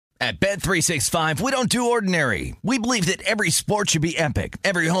At Bet365, we don't do ordinary. We believe that every sport should be epic.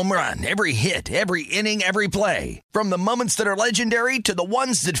 Every home run, every hit, every inning, every play. From the moments that are legendary to the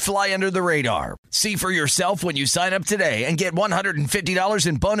ones that fly under the radar. See for yourself when you sign up today and get $150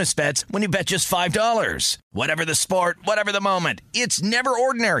 in bonus bets when you bet just $5. Whatever the sport, whatever the moment, it's never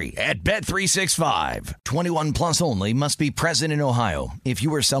ordinary at Bet365. 21 plus only. Must be present in Ohio. If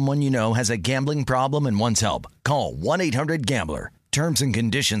you or someone you know has a gambling problem and wants help, call 1-800-GAMBLER. Terms and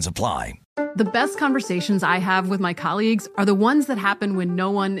conditions apply. The best conversations I have with my colleagues are the ones that happen when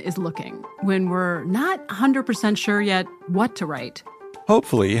no one is looking, when we're not 100% sure yet what to write.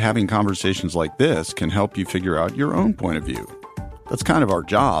 Hopefully, having conversations like this can help you figure out your own point of view. That's kind of our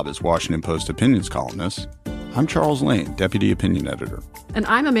job as Washington Post opinions columnists. I'm Charles Lane, Deputy Opinion Editor. And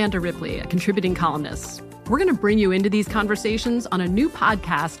I'm Amanda Ripley, a contributing columnist. We're going to bring you into these conversations on a new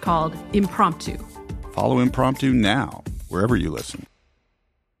podcast called Impromptu. Follow Impromptu now, wherever you listen.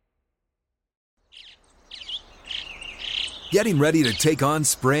 Getting ready to take on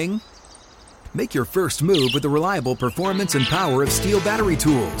spring? Make your first move with the reliable performance and power of Steel battery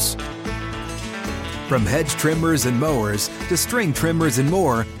tools. From hedge trimmers and mowers to string trimmers and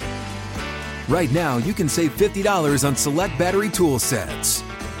more, right now you can save $50 on select battery tool sets.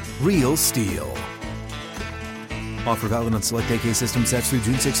 Real Steel. Offer valid on select AK system sets through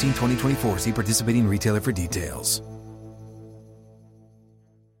June 16, 2024. See participating retailer for details.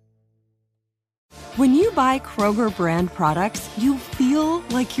 When you buy Kroger brand products, you feel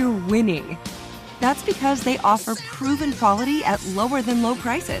like you're winning. That's because they offer proven quality at lower than low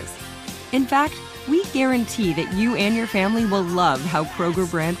prices. In fact, we guarantee that you and your family will love how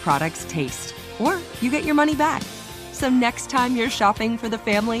Kroger brand products taste, or you get your money back. So next time you're shopping for the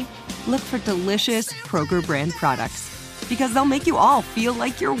family, look for delicious Kroger brand products, because they'll make you all feel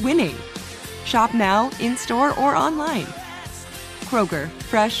like you're winning. Shop now, in-store, or online. Kroger,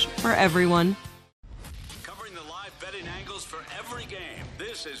 fresh for everyone.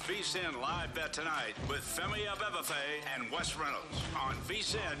 This is VSiN Live Bet Tonight with Femi Abebefe and Wes Reynolds on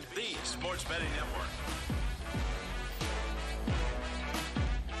VSiN, the sports betting network.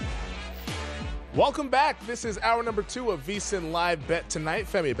 Welcome back. This is hour number 2 of VSiN Live Bet Tonight.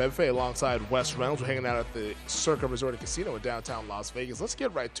 Femi Abebefe alongside Wes Reynolds. We're hanging out at the Circa Resort and Casino in downtown Las Vegas. Let's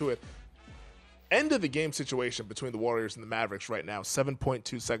get right to it. End of the game situation between the Warriors and the Mavericks right now.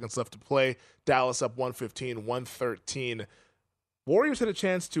 7.2 seconds left to play. Dallas up 115, 113. Warriors had a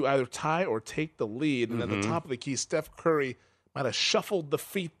chance to either tie or take the lead, and at the top of the key, Steph Curry might have shuffled the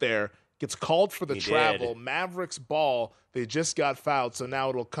feet there, gets called for the travel. Mavericks ball, they just got fouled, so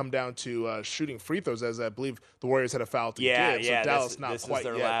now it'll come down to shooting free throws, as I believe the Warriors had a foul to give. So Dallas not this quite is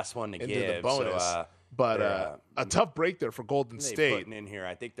their yet last one to into give, the bonus. So, but a tough break there for Golden State. Putting in here,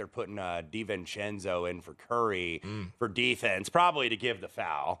 I think they're putting DiVincenzo in for Curry for defense, probably to give the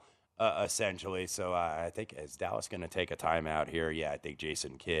foul. Essentially. So I think, is Dallas going to take a timeout here? Yeah, I think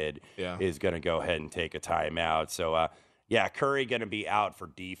Jason Kidd is going to go ahead and take a timeout. So, Curry going to be out for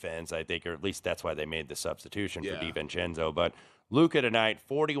defense, I think, or at least that's why they made the substitution for DiVincenzo. But Luka tonight,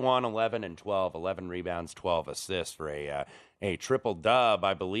 41, 11, and 12, 11 rebounds, 12 assists for a triple-dub.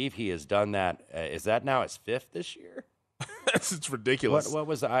 I believe he has done that. Is that now his 5th this year? It's ridiculous. What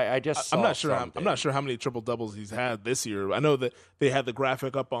was I just saw I'm not sure. something. I'm not sure how many triple doubles he's had this year. I know that they had the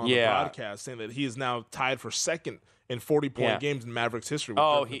graphic up on the broadcast saying that he is now tied for second in 40-point games in Mavericks history.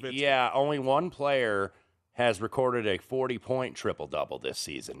 Only one player has recorded a 40-point triple double this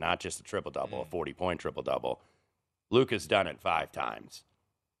season, not just a triple double, a 40-point triple double. Luka's done it 5 times.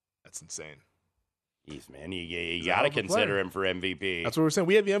 That's insane. Jeez, man, you got to consider him for MVP. That's what we're saying.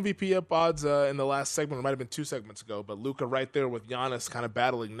 We had the MVP up odds in the last segment. It might have been 2 segments ago, but Luka right there with Giannis kind of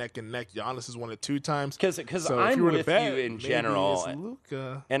battling neck and neck. Giannis has won it 2 times. Because I'm with you in general.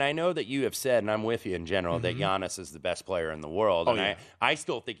 Luka. And I know that you have said, and I'm with you in general, that Giannis is the best player in the world. I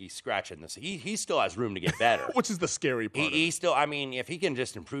still think he's scratching this. He still has room to get better. Which is the scary part. He still, I mean, if he can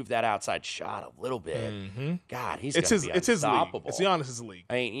just improve that outside shot a little bit, God, he's going to be it's unstoppable. His league. It's Giannis' league.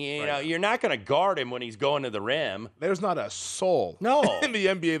 I mean, you know, you're not going to guard him when he's going to the rim. There's not a soul in the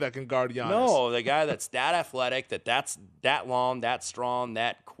NBA that can guard Giannis. No, the guy that's that athletic, that's that long, that strong,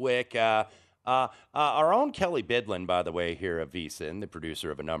 that quick. Our own Kelly Bidlin, by the way, here at VSiN, the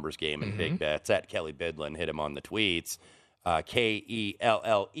producer of A Numbers Game and Big Bets, at Kelly Bidlin, hit him on the tweets, Kelley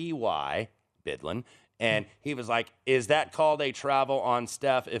Bidlin, and he was like, is that called a travel on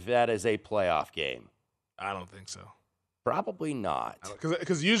Steph if that is a playoff game? I don't think so. Probably not.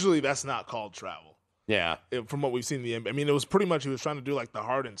 Because usually that's not called travel. Yeah. From what we've seen in the NBA. I mean, it was pretty much he was trying to do like the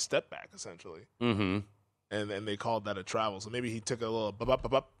Harden step back, essentially. Mm-hmm. And they called that a travel. So maybe he took a little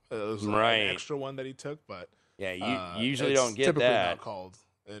it was an extra one that he took, but yeah, you usually it's don't get typically that. Not called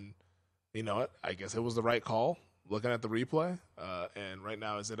And you know what? I guess it was the right call. Looking at the replay, and right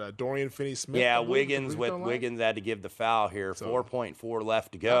now, is it Dorian Finney-Smith? Yeah, Wiggins had to give the foul here. So 4.4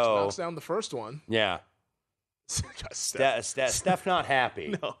 left to go. Knocks down the first one. Yeah. Steph not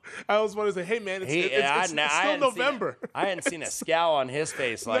happy. No, I was wanting to say, hey man, it's still November. I hadn't seen a scowl on his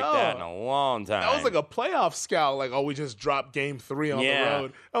face like that in a long time. That was like a playoff scowl, like, oh, we just dropped game 3 on the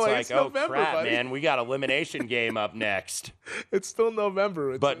road. It's November, crap, buddy. Man, we got elimination game up next. It's still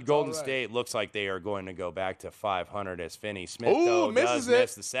November. But Golden State looks like they are going to go back to 500 as Finney-Smith does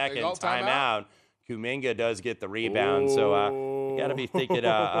miss the second timeout. Kuminga does get the rebound, so you got to be thinking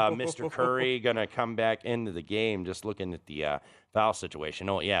Mr. Curry going to come back into the game. Just looking at the foul situation.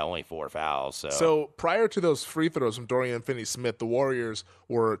 Only 4 fouls. So prior to those free throws from Dorian Finney-Smith, the Warriors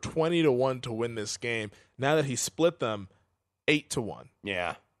were 20-1 to win this game. Now that he split them, 8-1.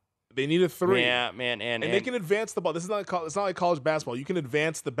 Yeah. They need a 3. Yeah, man, and they can advance the ball. This is not it's not like college basketball. You can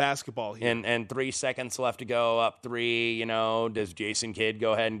advance the basketball here. And 3 seconds left to go, up 3. You know, does Jason Kidd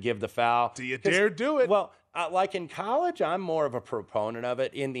go ahead and give the foul? Do you dare do it? Well, like in college, I'm more of a proponent of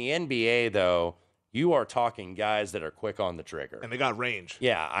it. In the NBA, though, you are talking guys that are quick on the trigger, and they got range.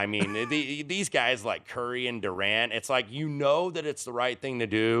 Yeah, I mean, these guys like Curry and Durant. It's like that it's the right thing to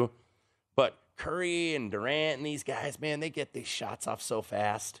do, but Curry and Durant and these guys, man, they get these shots off so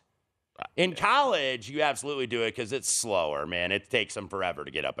fast. In college, you absolutely do it because it's slower, man. It takes them forever to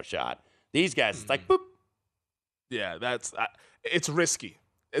get up a shot. These guys, it's like, boop. Yeah, it's risky.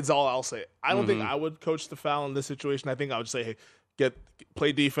 It's all I'll say. I don't think I would coach the foul in this situation. I think I would say, hey,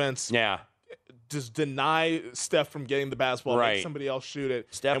 play defense. Yeah. Just deny Steph from getting the basketball. Right. Make somebody else shoot it.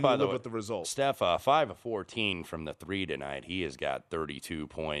 Steph, and we'll live with the result. Steph, 5 of 14 from the 3 tonight. He has got 32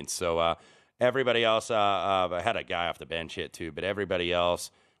 points. So everybody else, I had a guy off the bench hit too, but everybody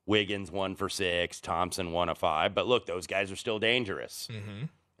else, Wiggins 1 for 6, Thompson 1 of 5. But look, those guys are still dangerous,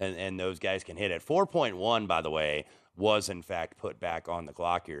 and those guys can hit it. 4.1, by the way, was in fact put back on the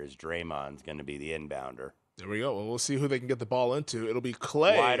clock here as Draymond's going to be the inbounder. There we go. Well, we'll see who they can get the ball into. It'll be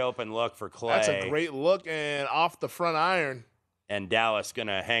Clay. Wide open look for Clay. That's a great look, and off the front iron. And Dallas going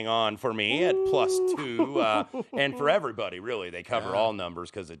to hang on for me at +2. And for everybody, really. They cover all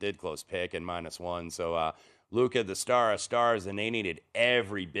numbers because it did close pick and -1. So Luka, the star of stars, and they needed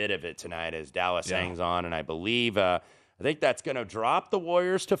every bit of it tonight as Dallas hangs on. And I believe, I think that's going to drop the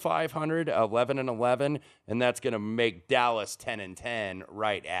Warriors to 500, 11-11, and that's going to make Dallas 10-10,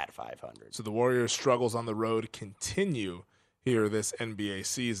 right at 500. So the Warriors' struggles on the road continue here this NBA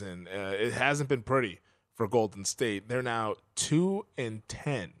season. It hasn't been pretty for Golden State. They're now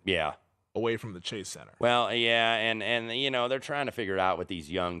 2-10. Yeah. Away from the Chase Center. Well, yeah, and you know, they're trying to figure it out with these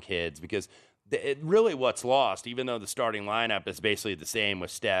young kids because really what's lost, even though the starting lineup is basically the same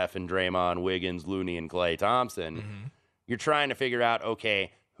with Steph and Draymond, Wiggins, Looney, and Klay Thompson, you're trying to figure out,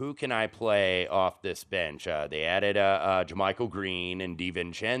 okay, who can I play off this bench? They added JaMychal Green and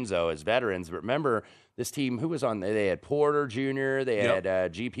DiVincenzo as veterans, but remember, this team, who was on, they had Porter Jr., they had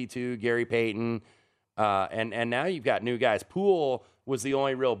GP2, Gary Payton, and now you've got new guys. Poole was the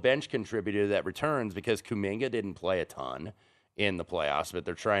only real bench contributor that returns because Kuminga didn't play a ton in the playoffs, but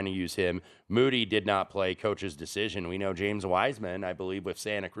they're trying to use him. Moody did not play, coach's decision. We know James Wiseman, I believe, with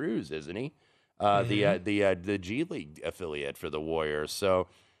Santa Cruz, isn't he? The G League affiliate for the Warriors. So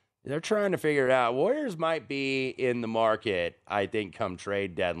they're trying to figure it out. Warriors might be in the market, I think, come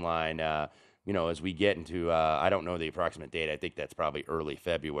trade deadline. As we get into, I don't know the approximate date. I think that's probably early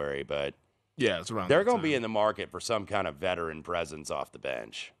February, but yeah, it's around. They're going to be in the market for some kind of veteran presence off the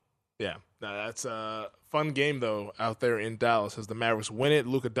bench. Yeah, that's a fun game, though, out there in Dallas as the Mavericks win it.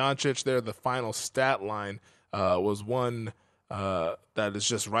 Luka Doncic there, the final stat line was one that is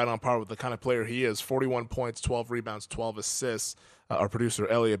just right on par with the kind of player he is. 41 points, 12 rebounds, 12 assists. Our producer,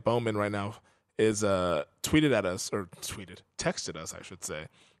 Elliot Bowman, right now is texted us, I should say,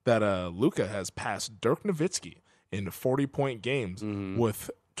 that Luka has passed Dirk Nowitzki in 40-point games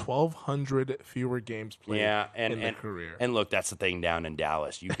with 1,200 fewer games played in their career. And look, that's the thing down in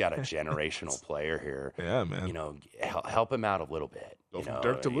Dallas. You've got a generational player here. Yeah, man. You know, help him out a little bit. Go from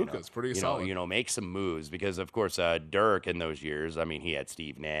Dirk to Luka. It's pretty solid. Make some moves because, of course, Dirk in those years, I mean, he had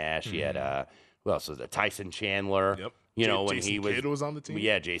Steve Nash. He had, who else was there? Tyson Chandler. Yep. When Jason Kidd was on the team.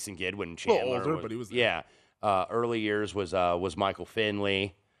 Yeah, Jason Kidd when Chandler a little older, but he was there. Yeah. Early years was Michael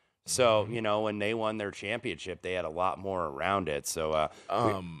Finley. So, when they won their championship, they had a lot more around it. So,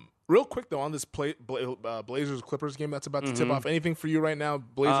 real quick, though, on this Blazers-Clippers game that's about to tip off, anything for you right now?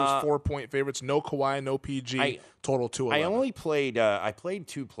 Blazers 4-point favorites, no Kawhi, no PG, total 2-11. I only played I played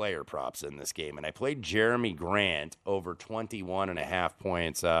 2 player props in this game, and I played Jeremy Grant over 21.5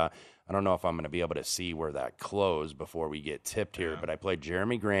 points. I don't know if I'm going to be able to see where that closed before we get tipped here, but I played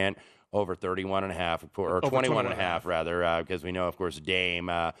Jeremy Grant over 31.5 or 21.5 rather, because we know, of course,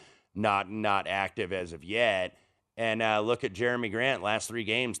 Dame not active as of yet. And look at Jeremy Grant, last 3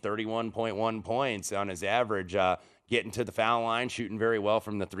 games, 31.1 points on his average, getting to the foul line, shooting very well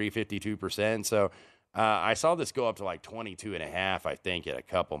from the 352%. So I saw this go up to like 22.5, I think, at a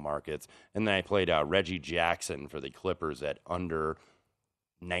couple markets. And then I played Reggie Jackson for the Clippers at under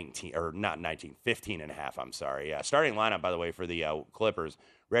 15.5, I'm sorry. Starting lineup, by the way, for the Clippers,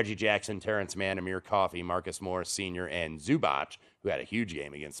 Reggie Jackson, Terrence Mann, Amir Coffey, Marcus Morris Sr., and Zubac, who had a huge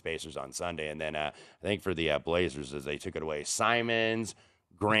game against Spacers on Sunday. And then I think for the Blazers, as they took it away, Simons,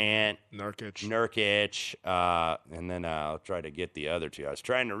 Grant, Nurkic, and then I'll try to get the other two. I was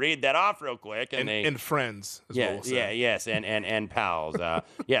trying to read that off real quick. And friends, as well. Yes, and pals.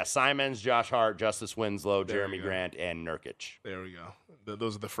 Simons, Josh Hart, Justice Winslow, Jeremy Grant, and Nurkic. There we go.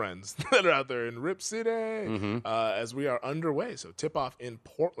 Those are the friends that are out there in Rip City as we are underway. So tip-off in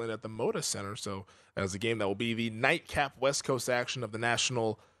Portland at the Moda Center. So as a game that will be the nightcap West Coast action of the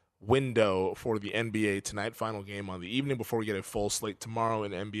national window for the NBA tonight. Final game on the evening before we get a full slate tomorrow.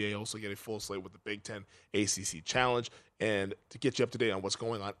 And NBA also get a full slate with the Big Ten ACC Challenge. And to get you up to date on what's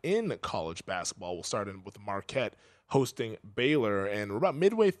going on in college basketball, we'll start in with Marquette hosting Baylor. And we're about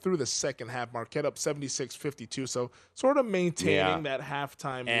midway through the second half. Marquette up 76-52, so sort of maintaining that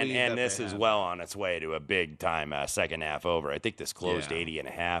halftime lead. And this is well on its way to a big-time second half over. I think this closed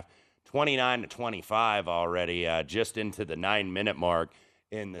 80.5. 29-25 already, just into the 9-minute mark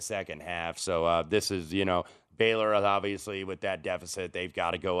in the second half. So this is, Baylor, obviously, with that deficit, they've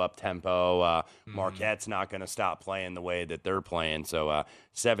got to go up tempo. Marquette's not going to stop playing the way that they're playing. So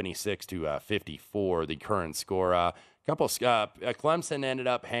 76-54, the current score. Clemson ended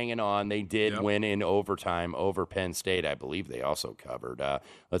up hanging on. They did win in overtime over Penn State. I believe they also covered.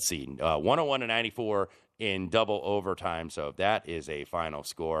 101-94 in double overtime. So that is a final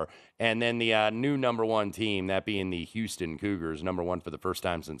score. And then the new number 1 team, that being the Houston Cougars, number 1 for the first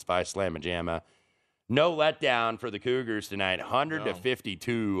time since Phi Slamma Jamma. No letdown for the Cougars tonight,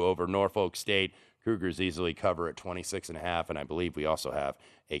 100-52 over Norfolk State. Cougars easily cover at 26.5, and I believe we also have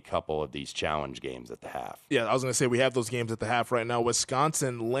a couple of these challenge games at the half. Yeah, I was going to say we have those games at the half right now.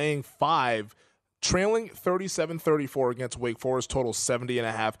 Wisconsin laying 5, trailing 37-34 against Wake Forest, total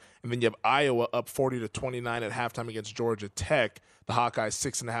 70.5. And then you have Iowa up 40-29 at halftime against Georgia Tech. The Hawkeyes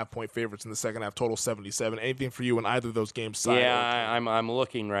 6.5-point favorites in the second half, total 77. Anything for you in either of those games? I'm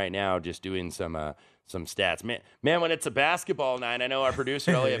looking right now, just doing some stats. Man, when it's a basketball night, I know our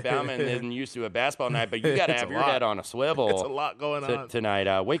producer Elliot Bauman isn't used to a basketball night, but you got to have your head on a swivel. It's a lot going on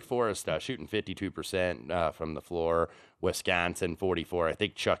tonight. Wake Forest shooting 52% from the floor. Wisconsin 44. I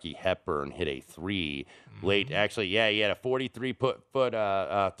think Chucky Hepburn hit a 3 late. Actually, he had a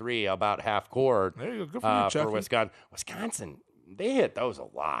 43-foot 3 about half court. There you go. Good for you, Chucky. For Wisconsin. Wisconsin, they hit those a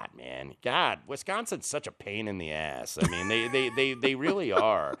lot, man. God, Wisconsin's such a pain in the ass. I mean, they really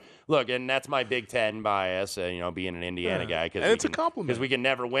are. Look, and that's my Big Ten bias, being an Indiana guy. And it's a compliment. Because we can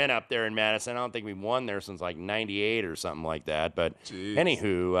never win up there in Madison. I don't think we've won there since like 98 or something like that. But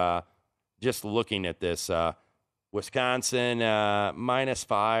anywho, just looking at this, Wisconsin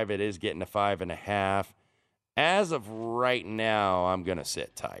 -5. It is getting to 5.5. As of right now, I'm going to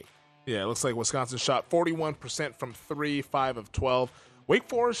sit tight. Yeah, it looks like Wisconsin shot 41% from 3, 5 of 12. Wake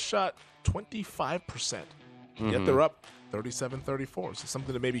Forest shot 25%. Yet they're up 37-34. So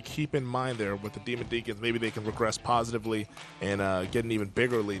something to maybe keep in mind there with the Demon Deacons. Maybe they can regress positively and get an even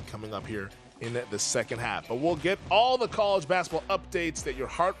bigger lead coming up here in the second half. But we'll get all the college basketball updates that your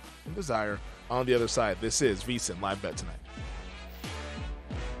heart and desire on the other side. This is VSiN Live Bet Tonight.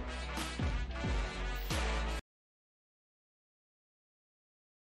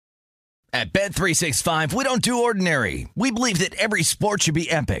 At Bet365, we don't do ordinary. We believe that every sport should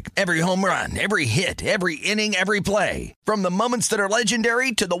be epic. Every home run, every hit, every inning, every play. From the moments that are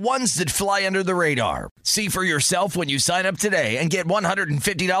legendary to the ones that fly under the radar. See for yourself when you sign up today and get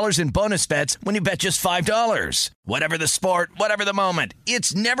 $150 in bonus bets when you bet just $5. Whatever the sport, whatever the moment,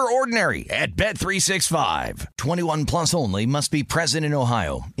 it's never ordinary at Bet365. 21 plus only. Must be present in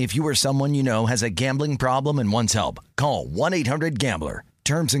Ohio. If you or someone you know has a gambling problem and wants help, call 1-800-GAMBLER.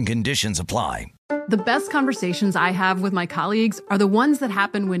 Terms and conditions apply. The best conversations I have with my colleagues are the ones that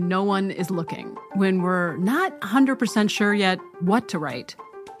happen when no one is looking, when we're not 100% sure yet what to write.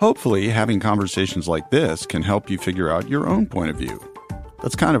 Hopefully, having conversations like this can help you figure out your own point of view.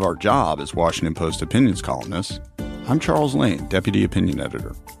 That's kind of our job as Washington Post opinions columnists. I'm Charles Lane, Deputy Opinion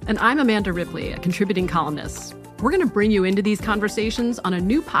Editor. And I'm Amanda Ripley, a contributing columnist. We're going to bring you into these conversations on a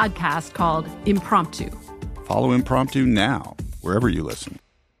new podcast called Impromptu. Follow Impromptu now, wherever you listen.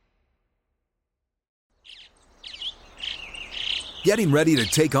 Getting ready to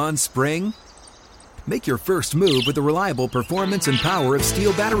take on spring? Make your first move with the reliable performance and power of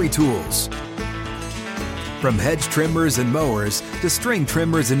Steel battery tools. From hedge trimmers and mowers to string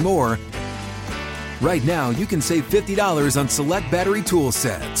trimmers and more, right now you can save $50 on select battery tool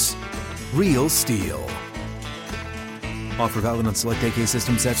sets. Real Steel. Offer valid on select AK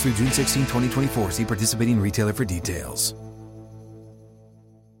system sets through June 16, 2024. See participating retailer for details.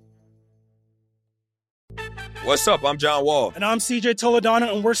 What's up? I'm John Wall. And I'm CJ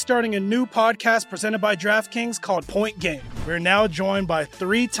Toledano, and we're starting a new podcast presented by DraftKings called Point Game. We're now joined by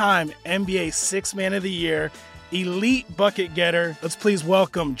three-time NBA Sixth Man of the Year, elite bucket getter. Let's please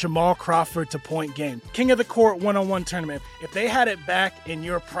welcome Jamal Crawford to Point Game. King of the Court one-on-one tournament. If they had it back in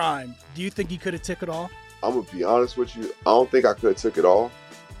your prime, do you think you could have took it all? I'm going to be honest with you. I don't think I could have took it all,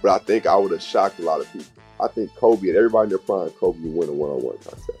 but I think I would have shocked a lot of people. I think Kobe and everybody in their prime, Kobe would win a one-on-one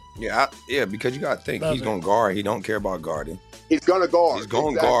contest. Yeah, because you got to think. He's going to guard. He don't care about guarding. He's going to guard. He's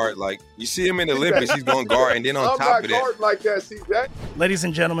going to guard. Like, you see him in the Olympics, he's going to guard. And then on top of that. I'm not guarding like that, CJ. Ladies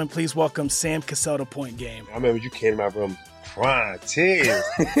and gentlemen, please welcome Sam Cassell to Point Game. I remember you came out from crying, tears,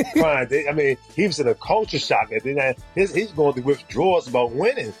 crying. I mean, he was in a culture shock. And then he's going through withdrawals about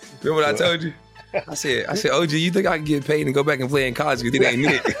winning. Remember what I told you? I said, OG, you think I can get paid and go back and play in college because it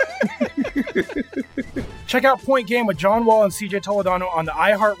ain't it? Check out Point Game with John Wall and CJ Toledano on the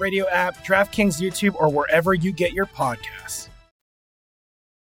iHeartRadio app, DraftKings YouTube, or wherever you get your podcasts.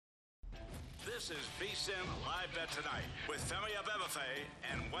 This is VSiN Live Bet Tonight with Femi Abebefe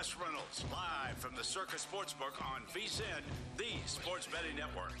and Wes Reynolds, live from the Circus Sportsbook on VSiN, the sports betting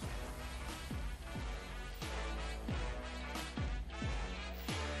network.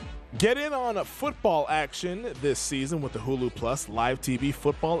 Get in on football action this season with the Hulu Plus Live TV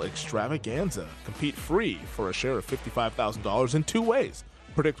Football Extravaganza. Compete free for a share of $55,000 in 2 ways.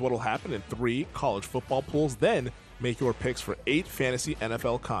 Predict what will happen in 3 college football pools, then make your picks for 8 fantasy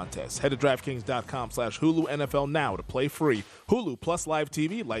NFL contests. Head to DraftKings.com/Hulu NFL now to play free. Hulu Plus Live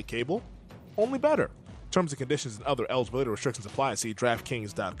TV, like cable, only better. Terms and conditions and other eligibility restrictions apply. See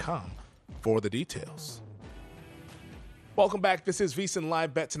DraftKings.com for the details. Welcome back. This is VSiN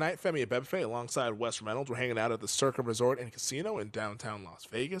Live Bet Tonight. Femi Abebefe alongside Wes Reynolds. We're hanging out at the Circa Resort and Casino in downtown Las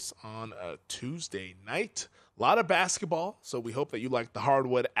Vegas on a Tuesday night. A lot of basketball, so we hope that you like the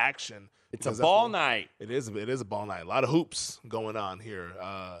hardwood action. It's a ball night. It is a ball night. A lot of hoops going on here.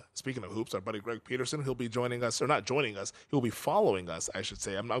 Speaking of hoops, our buddy Greg Peterson, he'll be joining us, or not joining us, he'll be following us, I should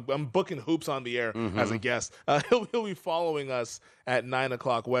say. I'm booking hoops on the air as a guest. He'll be following us at 9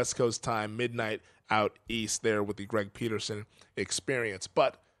 o'clock West Coast time, midnight out east there with the Greg Peterson experience.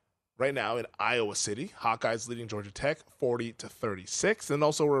 But right now in Iowa City, Hawkeyes leading Georgia Tech 40-36. And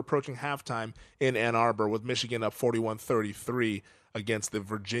also we're approaching halftime in Ann Arbor with Michigan up 41-33 against the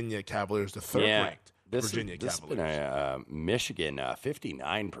Virginia Cavaliers, the third-ranked Virginia Cavaliers. Michigan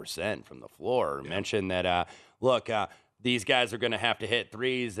 59% from the floor. Yeah. Mentioned that, these guys are going to have to hit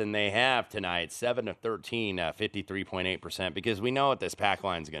threes, and they have tonight, 7 of 13, 53.8%, because we know what this pack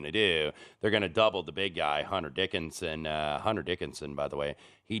line is going to do. They're going to double the big guy, Hunter Dickinson. Hunter Dickinson, by the way,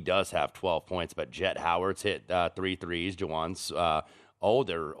 he does have 12 points, but Jet Howard's hit 3 threes. Jawan's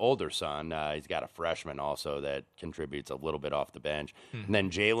older son. He's got a freshman also that contributes a little bit off the bench. And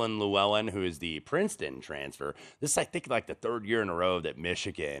then Jalen Llewellyn, who is the Princeton transfer. This is, I think, like the 3rd year in a row that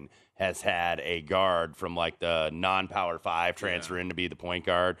Michigan has had a guard from like the non-Power 5 transfer in to be the point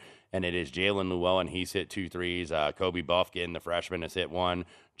guard. And it is Jalen Llewellyn. He's hit 2 threes. Kobe Buffkin, the freshman, has hit 1.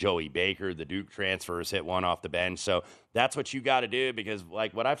 Joey Baker, the Duke transfer, has hit 1 off the bench. So that's what you got to do, because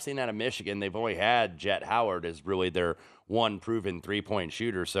like what I've seen out of Michigan, they've only had Jet Howard as really their one proven 3-point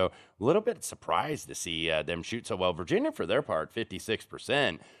shooter. So a little bit surprised to see them shoot so well. Virginia, for their part,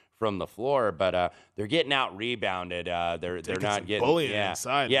 56% from the floor, but they're getting out rebounded. They're not getting bullying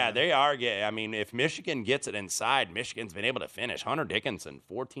inside. Yeah, man. They are getting. I mean, if Michigan gets it inside, Michigan's been able to finish. Hunter Dickinson,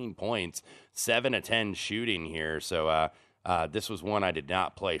 14 points, 7 of 10 shooting here. So this was one I did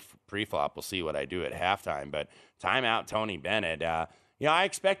not play pre-flop. We'll see what I do at halftime. But timeout, Tony Bennett. I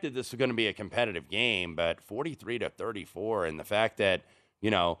expected this was going to be a competitive game, but 43-34, and the fact that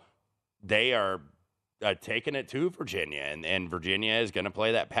they are taking it to Virginia, and Virginia is going to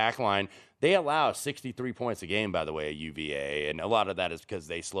play that pack line. They allow 63 points a game, by the way, at UVA, and a lot of that is because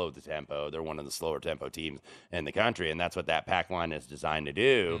they slowed the tempo. They're one of the slower tempo teams in the country, and that's what that pack line is designed to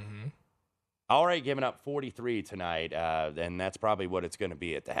do. Already giving up 43 tonight, and that's probably what it's going to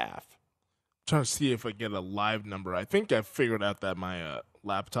be at the half. Trying to see if I get a live number. I think I figured out that my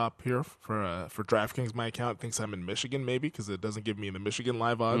laptop here for DraftKings, my account, thinks I'm in Michigan, maybe, because it doesn't give me the Michigan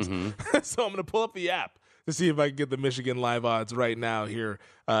live odds. So I'm going to pull up the app to see if I can get the Michigan live odds right now here,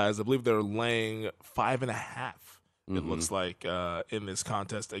 as I believe they're laying 5.5 it looks like, in this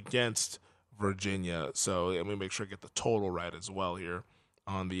contest against Virginia. So let me make sure I get the total right as well here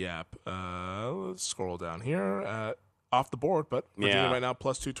on the app. Let's scroll down here. Off the board, but Virginia right now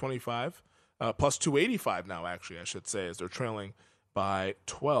plus 225. Plus 285 now, actually, I should say, as they're trailing by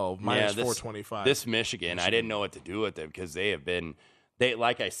 12, minus 425. This Michigan, I didn't know what to do with them because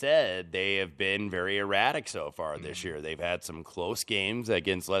like I said, they have been very erratic so far this year. They've had some close games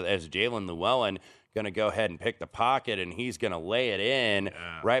against, as Jalen Llewellyn going to go ahead and pick the pocket, and he's going to lay it in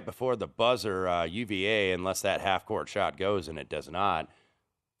right before the buzzer, UVA, unless that half-court shot goes, and it does not.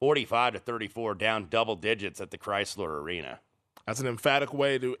 45-34, down double digits at the Chrysler Arena. That's an emphatic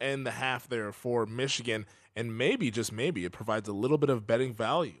way to end the half there for Michigan, and maybe, just maybe, it provides a little bit of betting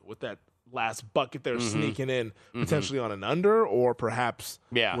value with that last bucket there sneaking in, potentially on an under, or perhaps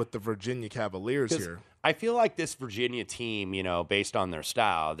with the Virginia Cavaliers here. I feel like this Virginia team, based on their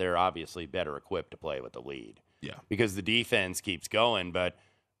style, they're obviously better equipped to play with the lead. Yeah. Because the defense keeps going, but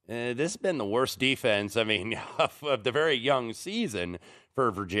this has been the worst defense, of the very young season for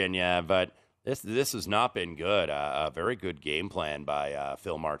Virginia, but this has not been good. A very good game plan by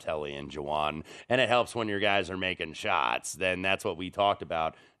Phil Martelli and Juwan, and it helps when your guys are making shots. Then that's what we talked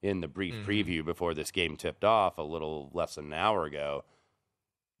about in the brief preview before this game tipped off a little less than an hour ago.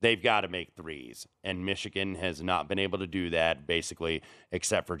 They've got to make threes, and Michigan has not been able to do that, basically,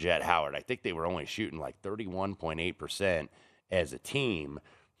 except for Jet Howard. I think they were only shooting like 31.8% as a team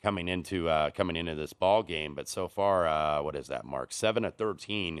coming into this ball game, but so far, what is that, Mark? 7 of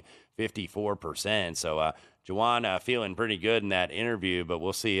 13, 54%. So Juwan feeling pretty good in that interview, but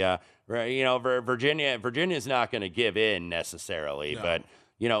we'll see. Virginia's not going to give in necessarily, but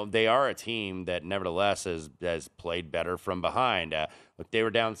they are a team that nevertheless has played better from behind. Look, they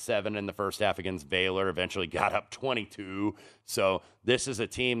were down 7 in the first half against Baylor, eventually got up 22. So this is a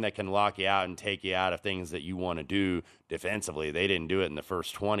team that can lock you out and take you out of things that you want to do defensively. They didn't do it in the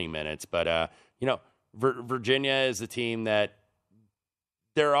first 20 minutes, but Virginia is a team that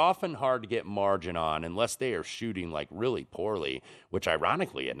they're often hard to get margin on unless they are shooting like really poorly, which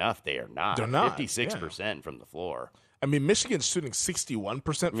ironically enough, they are not. They're not. 56% from the floor. I mean, Michigan's shooting 61%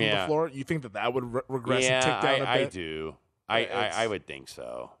 from the floor. You think that would regress and tick down a bit? I do. I would think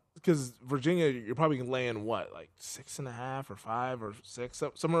so. Because Virginia, you're probably laying what, like 6.5 or 5 or 6,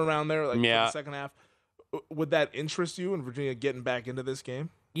 somewhere around there, like for the second half. Would that interest you in Virginia getting back into this game?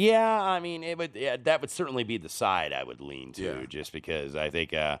 Yeah, I mean, it would. Yeah, that would certainly be the side I would lean to, just because I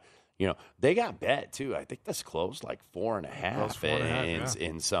think they got bet too. I think this closed like 4.5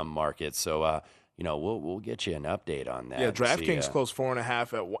 in some markets. So we'll get you an update on that. Yeah, DraftKings closed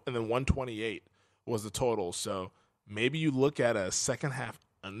 4.5 and then 128 was the total. So maybe you look at a second half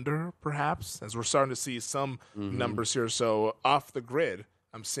under, perhaps, as we're starting to see some numbers here. So off the grid,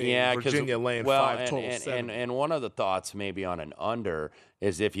 I'm seeing Virginia laying 5 total 7. And one of the thoughts maybe on an under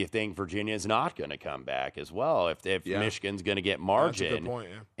is if you think Virginia is not going to come back as well. If Michigan's going to get margin, that's a good point,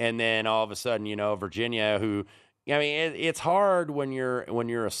 and then all of a sudden, Virginia, who, it's hard when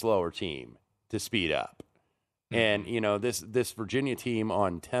you're a slower team to speed up. And, this Virginia team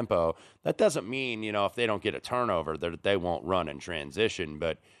on tempo, that doesn't mean, if they don't get a turnover, that they won't run in transition.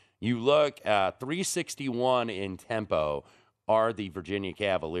 But you look at 361 in tempo are the Virginia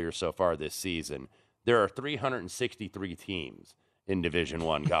Cavaliers so far this season. There are 363 teams in Division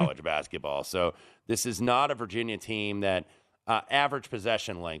I college basketball. So this is not a Virginia team that average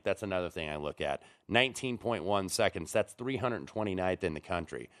possession length, that's another thing I look at. 19.1 seconds, that's 329th in the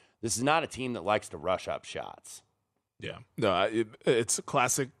country. This is not a team that likes to rush up shots. Yeah. No, it's a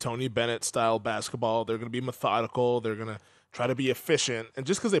classic Tony Bennett style basketball. They're going to be methodical. They're going to try to be efficient. And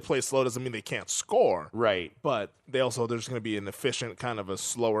just because they play slow doesn't mean they can't score. Right. But they're just going to be an efficient, kind of a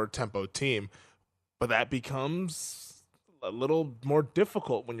slower tempo team. But that becomes a little more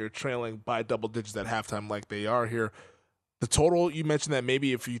difficult when you're trailing by double digits at halftime like they are here. The total, you mentioned that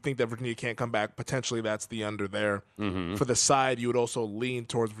maybe if you think that Virginia can't come back, potentially that's the under there. For the side, you would also lean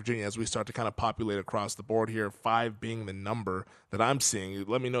towards Virginia as we start to kind of populate across the board here, 5 being the number that I'm seeing.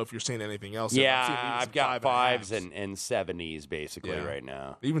 Let me know if you're seeing anything else. Yeah, I've got 5s and 70s basically right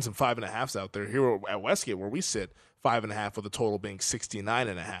now. Even some 5.5s out there. Here at Westgate, where we sit, 5.5 with the total being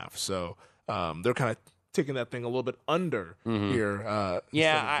 69.5. So they're kind of taking that thing a little bit under here.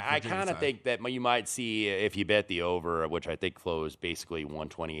 I kind of think that you might see if you bet the over, which I think closed basically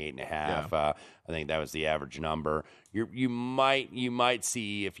 128.5. I think that was the average number. You might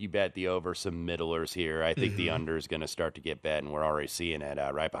see if you bet the over some middlers here. I think the under is going to start to get bet, and we're already seeing it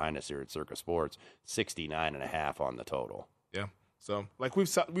right behind us here at Circa Sports, 69.5 on the total. Yeah. So, like we've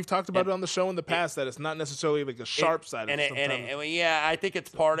talked about it on the show in the past, that it's not necessarily like a sharp side. Yeah, I think it's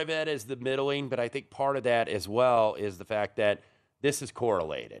part of it is the middling, but I think part of that as well is the fact that this is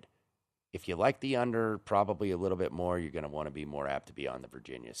correlated. If you like the under probably a little bit more, you're going to want to be more apt to be on the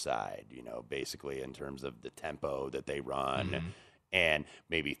Virginia side, basically in terms of the tempo that they run and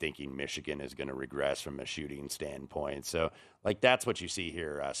maybe thinking Michigan is going to regress from a shooting standpoint. So, that's what you see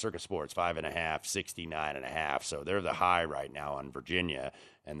here. Circus Sports, 5.5, 69.5. So they're the high right now on Virginia,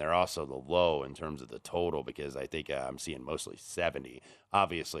 and they're also the low in terms of the total because I think I'm seeing mostly 70.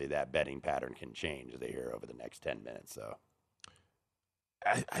 Obviously, that betting pattern can change here over the next 10 minutes, so.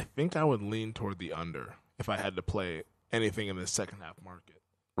 I think I would lean toward the under if I had to play anything in the second half market.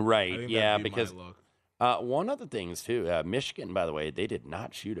 Right, yeah, because one of the things, too, Michigan, by the way, they did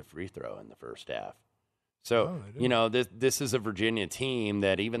not shoot a free throw in the first half. So, this is a Virginia team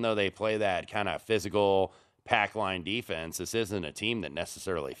that even though they play that kind of physical pack line defense, this isn't a team that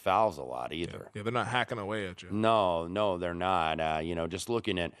necessarily fouls a lot either. Yeah, they're not hacking away at you. No, they're not. Just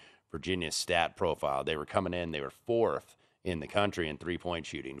looking at Virginia's stat profile, they were coming in, they were fourth in the country in three-point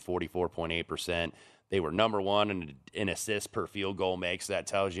shooting, 44.8%. They were number one in assists per field goal make, so that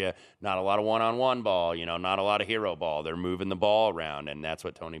tells you not a lot of one-on-one ball, not a lot of hero ball. They're moving the ball around, and that's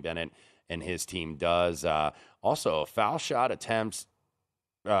what Tony Bennett and his team does. Also, foul shot attempts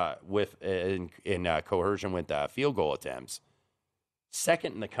in coercion with field goal attempts,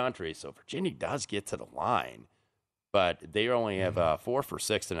 second in the country, so Virginia does get to the line, but they only have 4 for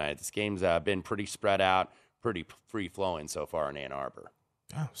 6 tonight. This game's been pretty spread out, pretty free-flowing so far in Ann Arbor.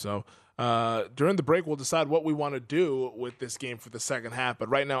 Yeah, so during the break, we'll decide what we want to do with this game for the second half. But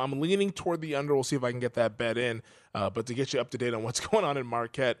right now, I'm leaning toward the under. We'll see if I can get that bet in. But to get you up to date on what's going on in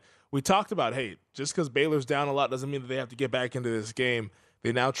Marquette, we talked about, hey, just because Baylor's down a lot doesn't mean that they have to get back into this game.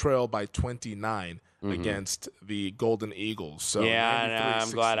 They now trail by 29 against the Golden Eagles. So yeah, I'm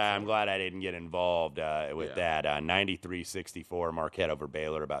glad I didn't get involved with that. 93-64, Marquette over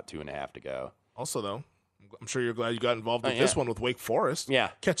Baylor, about 2.5 to go. Also, though, I'm sure you're glad you got involved with this one with Wake Forest.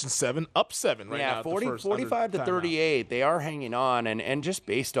 Yeah. Catching 7, up 7 right now. 45 to 38. They are hanging on. And just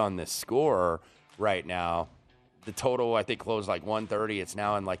based on this score right now, the total, I think, closed like 130. It's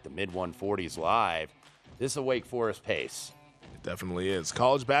now in like the mid-140s live. This is a Wake Forest pace. It definitely is.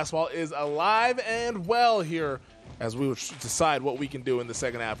 College basketball is alive and well here as we decide what we can do in the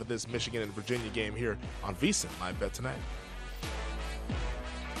second half of this Michigan and Virginia game here on VSiN Live Bet Tonight.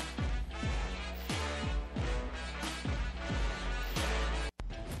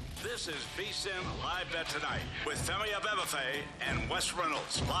 This is VSiN Live Bet Tonight with Femi Abebefe and Wes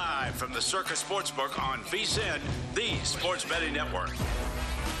Reynolds, live from the Circus Sportsbook on VSiN, the sports betting network.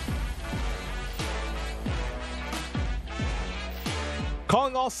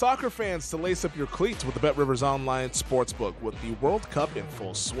 Calling all soccer fans to lace up your cleats with the BetRivers Online Sportsbook. With the World Cup in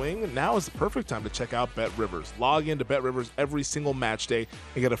full swing, now is the perfect time to check out BetRivers. Log into BetRivers every single match day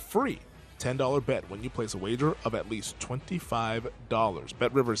and get a free $10 bet when you place a wager of at least $25.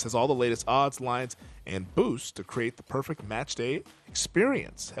 BetRivers has all the latest odds, lines, and boosts to create the perfect match day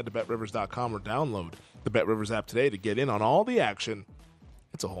experience. Head to BetRivers.com or download the BetRivers app today to get in on all the action.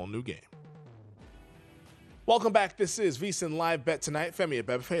 It's a whole new game. Welcome back. This is VSiN Live Bet Tonight. Femi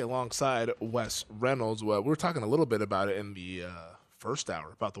Abebefe alongside Wes Reynolds. Well, we were talking a little bit about it in the first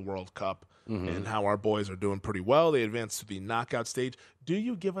hour about the World Cup and how our boys are doing pretty well. They advanced to the knockout stage. Do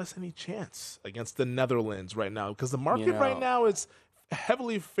you give us any chance against the Netherlands right now? Because the market right now is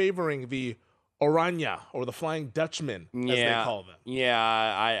heavily favoring the Oranje, or the Flying Dutchman, as they call them.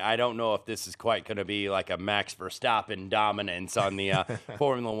 Yeah, I don't know if this is quite going to be like a Max Verstappen dominance on the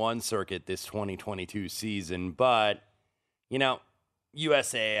Formula One circuit this 2022 season. But,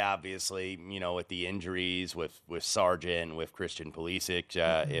 USA, obviously, with the injuries, with Sargent, with Christian Pulisic,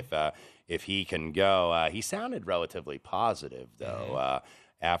 if he can go. He sounded relatively positive, though,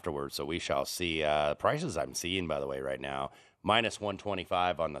 afterwards, so we shall see. Prices I'm seeing, by the way, right now, minus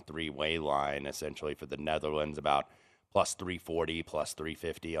 125 on the three-way line, essentially, for the Netherlands, about plus 340, plus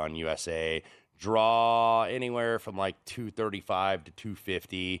 350 on USA. Draw anywhere from like 235 to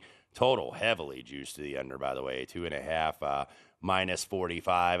 250. Total heavily juiced to the under, by the way, 2.5, minus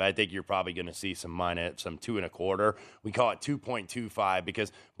 45. I think you're probably going to see some 2.25. We call it 2.25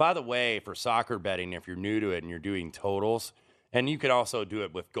 because, by the way, for soccer betting, if you're new to it and you're doing totals, and you can also do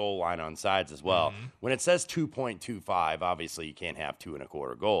it with goal line on sides as well. When it says 2.25, obviously you can't have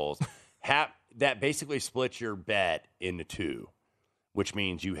 2.25 goals. That basically splits your bet into two, which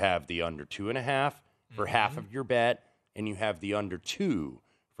means you have the under 2.5 for half of your bet, and you have the under 2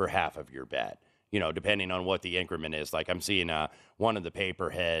 for half of your bet. depending on what the increment is. Like I'm seeing one of the paper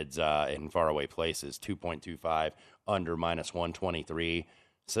heads in faraway places, 2.25 under minus 123.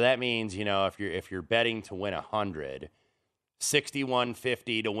 So that means, if you're betting to win 100,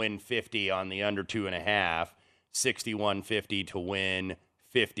 61.50 to win 50 on the under 2.5, 61.50 to win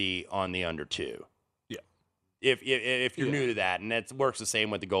 50 on the under 2. Yeah. If you're new to that, and that works the same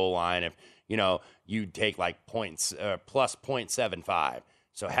with the goal line. If you take like points plus 0.75.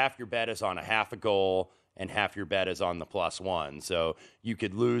 So half your bet is on a half a goal and half your bet is on the +1. So you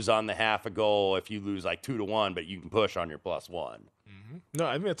could lose on the half a goal if you lose like 2-1, but you can push on your +1. Mm-hmm. No,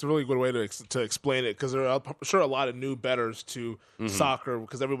 I think that's a really good way to explain it, because there are, I'm sure, a lot of new bettors to soccer,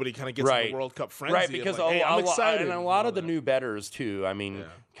 because everybody kind of gets in the World Cup frenzy. Right, because I'm excited. And a lot of the new bettors too,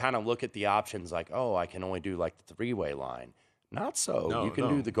 kind of look at the options like, I can only do like the 3-way line. Not so. No, you can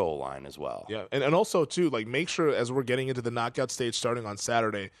do the goal line as well. Yeah, and also, too, like, make sure, as we're getting into the knockout stage starting on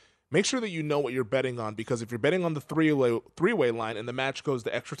Saturday, make sure that you know what you're betting on, because if you're betting on the three-way line and the match goes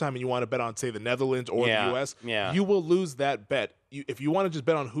to extra time and you want to bet on, say, the Netherlands or the U.S., you will lose that bet. If you want to just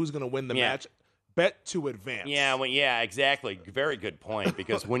bet on who's going to win the match, bet to advance. Yeah, exactly. Very good point,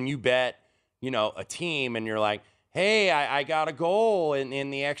 because when you bet, a team and you're like, hey, I got a goal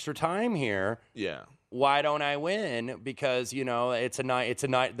in the extra time here. Yeah. Why don't I win? Because, the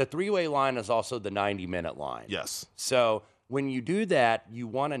 3-way line is also the 90-minute line. Yes. So when you do that, you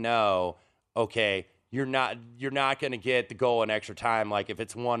want to know, okay, you're not going to get the goal in extra time. Like if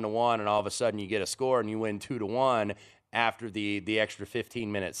it's 1-1 and all of a sudden you get a score and you win 2-1 after the extra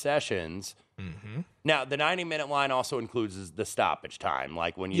 15-minute sessions. Mm-hmm. Now, the 90-minute line also includes the stoppage time.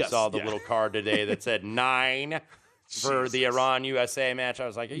 Like when you saw the little card today that said 9 for the Iran-USA match, I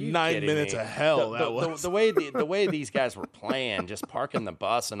was like, are you 9 kidding minutes me? of hell that was. The way these guys were playing, just parking the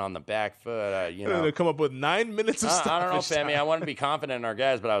bus and on the back foot, They come up with 9 minutes of stoppage I don't know, Femi. time. I wanted to be confident in our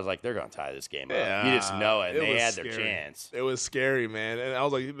guys, but I was like, they're going to tie this game up. You just know it. They had their chance. It was scary, man. And I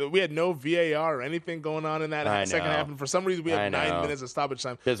was like, we had no VAR or anything going on in that second half. And for some reason, we had 9 minutes of stoppage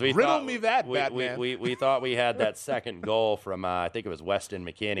time. Riddle me that, Batman. We thought we had that second goal from, I think it was Weston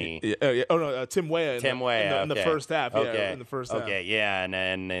McKinney. Oh, no, Tim Weah. In the first half. Okay. Yeah, in the first half. Okay, yeah,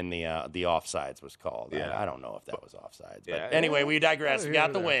 and then the offsides was called. Yeah. I don't know if that was offsides. But anyway, we digress. We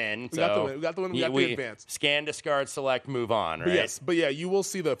got the win. We got the win. We got the advance. Scan, discard, select, move on, right? But you will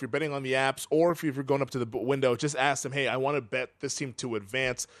see, though, if you're betting on the apps or if you're going up to the window, just ask them, hey, I want to bet this team to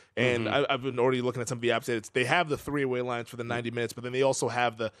advance. And I've been already looking at some of the apps. They have the 3-way lines for the 90 minutes, but then they also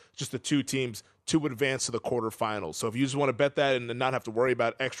have the two teams to advance to the quarterfinals. So if you just want to bet that and not have to worry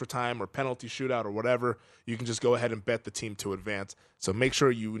about extra time or penalty shootout or whatever, you can just go ahead and bet the team to advance. So make sure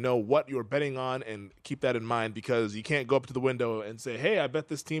you know what you're betting on and keep that in mind, because you can't go up to the window and say, hey, I bet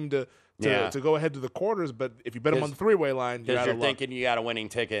this team to go ahead to the quarters, but if you bet them on the 3-way line, because you're thinking you got a winning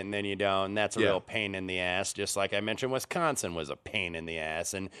ticket and then you don't, and that's a real pain in the ass. Just like I mentioned, Wisconsin was a pain in the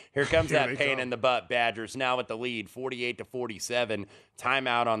ass, and here comes that pain in the butt. Badgers now with the lead, 48-47.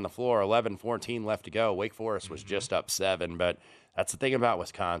 Timeout on the floor, 11-14 left to go. Wake Forest was just up 7, but that's the thing about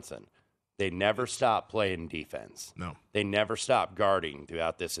Wisconsin. They never stop playing defense. No. They never stop guarding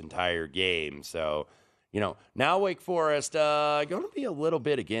throughout this entire game. So, now Wake Forest going to be a little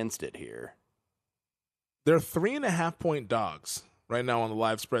bit against it here. They're 3.5-point dogs right now on the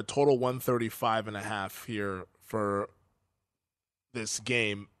live spread. Total 135.5 here for this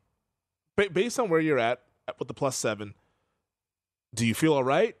game. Based on where you're at with the +7, do you feel all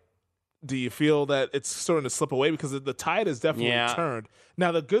right? Do you feel that it's starting to slip away? Because the tide has definitely turned.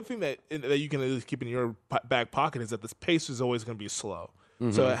 Now, the good thing that you can at least keep in your back pocket is that this pace is always going to be slow.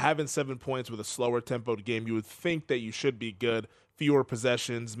 Mm-hmm. So having 7 points with a slower tempoed game, you would think that you should be good. Fewer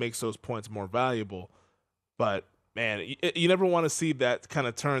possessions makes those points more valuable. But, man, you never want to see that kind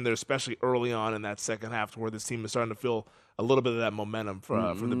of turn there, especially early on in that second half, to where this team is starting to feel a little bit of that momentum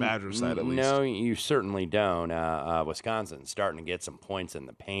from the Badgers side, at least. No, you certainly don't. Wisconsin's starting to get some points in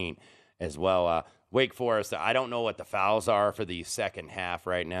the paint as well. Wake Forest, I don't know what the fouls are for the second half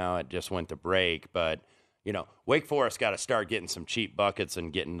right now. It just went to break. But, Wake Forest got to start getting some cheap buckets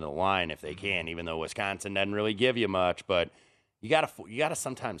and getting to the line if they can, even though Wisconsin doesn't really give you much. But you got to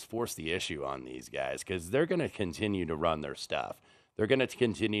sometimes force the issue on these guys, because they're going to continue to run their stuff. They're going to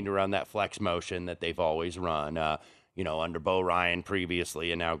continue to run that flex motion that they've always run, under Bo Ryan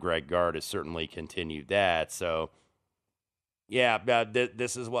previously, and now Greg Gard has certainly continued that. So,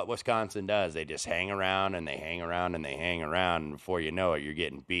 this is what Wisconsin does. They just hang around and they hang around and they hang around, and before you know it, you're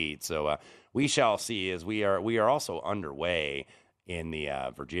getting beat. So we shall see, as we are also underway in the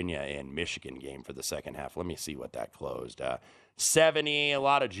Virginia and Michigan game for the second half. Let me see what that closed. 70, a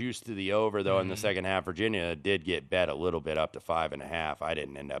lot of juice to the over, though, in the second half. Virginia did get bet a little bit up to 5.5. I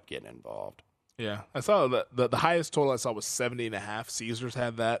didn't end up getting involved. Yeah, I saw the highest total I saw was 70.5. Caesars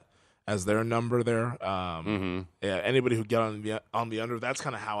had that as their number there. Yeah, anybody who get on the under, that's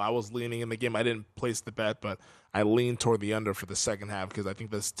kind of how I was leaning in the game. I didn't place the bet, but I leaned toward the under for the second half because I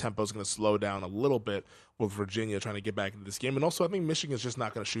think this tempo is going to slow down a little bit with Virginia trying to get back into this game. And also, I think Michigan's just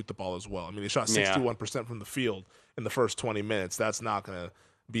not going to shoot the ball as well. I mean, they shot 61% from the field in the first 20 minutes. That's not going to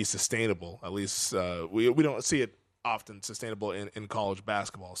be sustainable. At least we don't see it often sustainable in college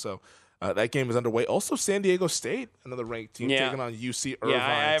basketball. So that game is underway. Also, San Diego State, another ranked team, taking on UC Irvine.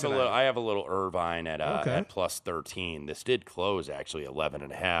 Yeah, I have a little Irvine at plus 13. This did close actually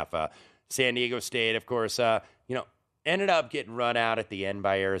 11.5. San Diego State, of course, ended up getting run out at the end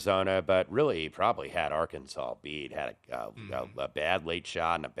by Arizona, but really probably had Arkansas beat. Had a bad late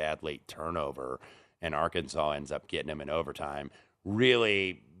shot and a bad late turnover, and Arkansas ends up getting them in overtime.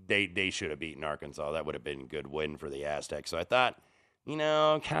 Really, they should have beaten Arkansas. That would have been a good win for the Aztecs. So I thought,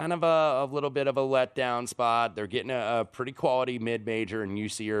 kind of a little bit of a letdown spot. They're getting a pretty quality mid-major in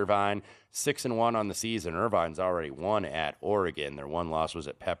UC Irvine, 6-1 on the season. Irvine's already won at Oregon. Their one loss was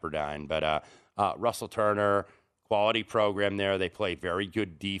at Pepperdine. But Russell Turner, quality program there. They play very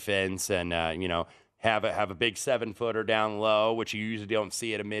good defense and, have a big 7-footer down low, which you usually don't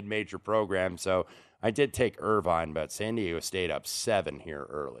see at a mid-major program. So I did take Irvine, but San Diego State up 7 here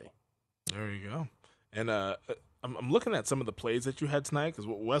early. There you go. And I'm looking at some of the plays that you had tonight because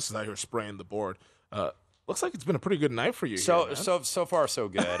Wes is out here spraying the board. Looks like it's been a pretty good night for you. So far so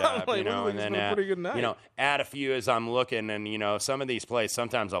good. And then a pretty good night. Add a few as I'm looking, and some of these plays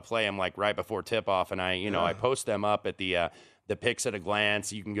sometimes I'll play them like right before tip off, and I post them up at the picks at a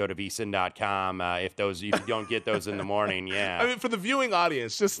glance. You can go to vsin.com if you don't get those in the morning. Yeah, I mean for the viewing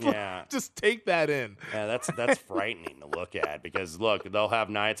audience, just take that in. Yeah, that's frightening to look at because look, they'll have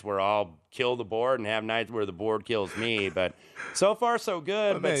nights where I'll kill the board and have nights where the board kills me. But so far so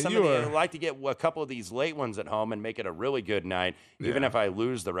good. But I'd like to get a couple of these late ones at home and make it a really good night. Even if I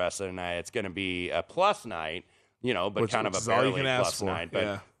lose the rest of the night, it's going to be a plus night. But kind of a barely plus night. But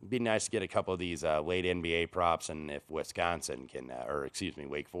it'd be nice to get a couple of these late NBA props, and if Wisconsin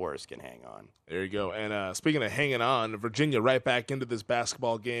Wake Forest can hang on. There you go. And speaking of hanging on, Virginia right back into this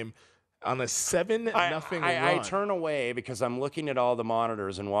basketball game on a 7-0 run. I turn away because I'm looking at all the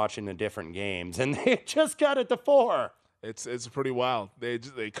monitors and watching the different games, and they just got it to 4. It's pretty wild. They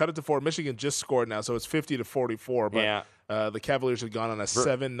cut it to 4. Michigan just scored now, so it's 50-44. But the Cavaliers had gone on a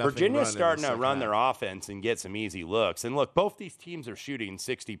 7-0 run. Virginia's starting to run their offense and get some easy looks. And look, both these teams are shooting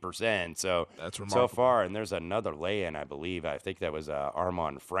 60%. So that's remarkable. So far, and there's another lay-in, I believe. I think that was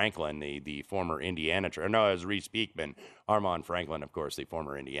Armand Franklin, the former Indiana transfer. No, it was Reese Beekman. Armand Franklin, of course, the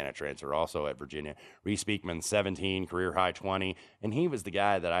former Indiana transfer, also at Virginia. Reese Beekman, 17, career high 20. And he was the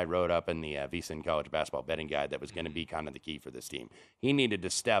guy that I wrote up in the VSiN College Basketball Betting Guide that was going to be kind of the key for this team. He needed to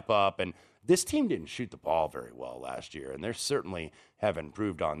step up, and this team didn't shoot the ball very well last year, and they certainly have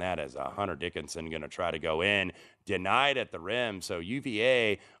improved on that as Hunter Dickinson going to try to go in, denied at the rim. So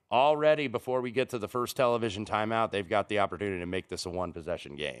UVA already, before we get to the first television timeout, they've got the opportunity to make this a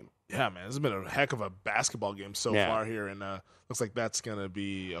one-possession game. Yeah, man, this has been a heck of a basketball game so far here, and looks like that's going to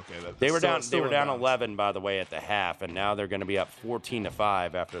be okay. They were down 11, by the way, at the half, and now they're going to be up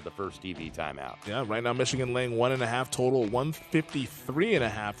 14-5 after the first TV timeout. Yeah, right now Michigan laying 1.5 total,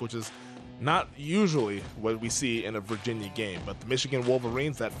 153.5, which is not usually what we see in a Virginia game. But the Michigan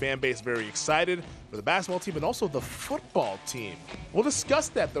Wolverines, that fan base, very excited for the basketball team and also the football team. We'll discuss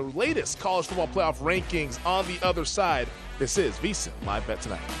that, the latest college football playoff rankings on the other side. This is VSiN Live Bet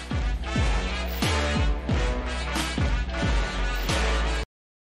Tonight.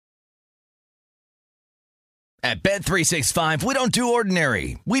 At Bet365, we don't do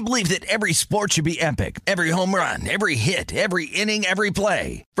ordinary. We believe that every sport should be epic. Every home run, every hit, every inning, every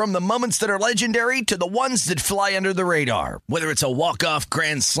play. From the moments that are legendary to the ones that fly under the radar. Whether it's a walk-off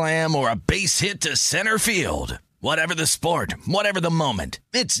grand slam or a base hit to center field. Whatever the sport, whatever the moment.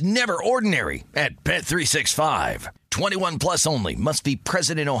 It's never ordinary at Bet365. 21 plus only. Must be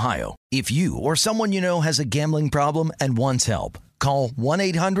present in Ohio. If you or someone you know has a gambling problem and wants help, call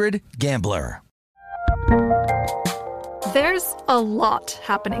 1-800-GAMBLER. There's a lot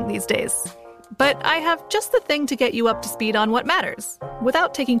happening these days, but I have just the thing to get you up to speed on what matters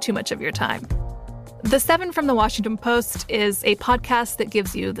without taking too much of your time. The 7 from the Washington Post is a podcast that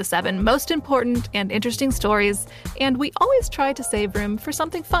gives you the 7 most important and interesting stories, and we always try to save room for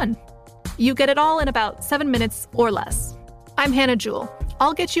something fun. You get it all in about 7 minutes or less. I'm Hannah Jewell.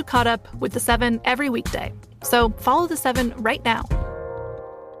 I'll get you caught up with the 7 every weekday. So follow the 7 right now.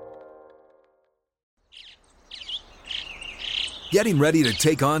 Getting ready to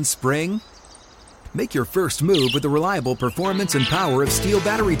take on spring? Make your first move with the reliable performance and power of Steel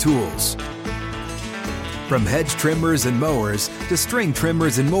battery tools. From hedge trimmers and mowers to string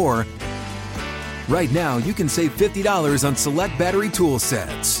trimmers and more, right now you can save $50 on select battery tool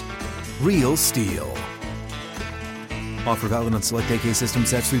sets. Real STIHL. Offer valid on select AK system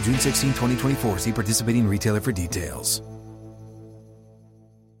sets through June 16, 2024. See participating retailer for details.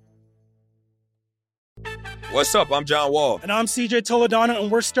 What's up? I'm John Wall. And I'm CJ Toledano,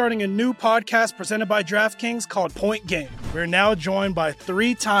 and we're starting a new podcast presented by DraftKings called Point Game. We're now joined by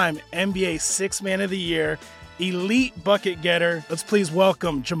three-time NBA Sixth Man of the Year, elite bucket getter. Let's please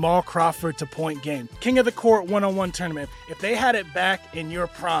welcome Jamal Crawford to Point Game. King of the Court one-on-one tournament. If they had it back in your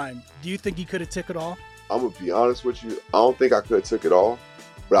prime, do you think you could have took it all? I'm going to be honest with you. I don't think I could have took it all,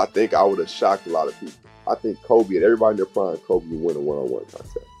 but I think I would have shocked a lot of people. I think Kobe and everybody in their prime, Kobe would win a one-on-one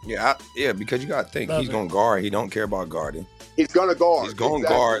contest. Yeah, because you got to think, he's going to guard. He don't care about guarding. He's going to guard. He's going to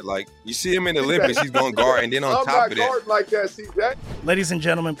guard. Like, you see him in the Olympics, he's going to guard. And then on top of that. I'm not guarding like that, CJ. Ladies and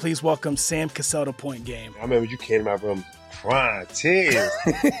gentlemen, please welcome Sam Cassell to Point Game. I remember you came to my room crying, tears,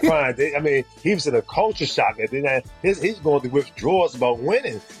 crying. I mean, he was in a culture shock. And then he's going through withdrawals about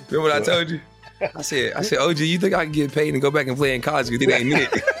winning. Remember what I told you? I said, OG, you think I can get paid and go back and play in college? You think they need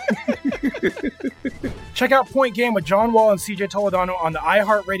it? Check out Point Game with John Wall and CJ Toledano on the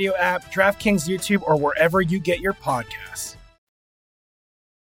iHeartRadio app, DraftKings YouTube, or wherever you get your podcasts.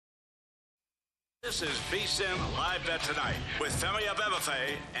 This is VSiN Live Bet Tonight with Femi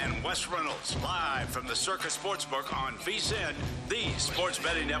Abebefe and Wes Reynolds, live from the Circus Sportsbook on VSiN, the sports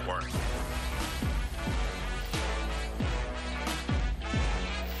betting network.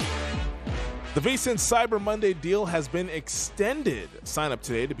 The VSiN Cyber Monday deal has been extended. Sign up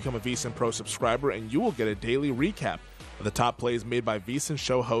today to become a VSiN Pro subscriber, and you will get a daily recap of the top plays made by VSiN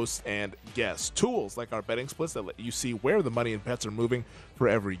show hosts and guests. Tools like our betting splits that let you see where the money and bets are moving for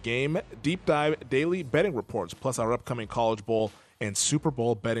every game. Deep dive daily betting reports, plus our upcoming College Bowl and Super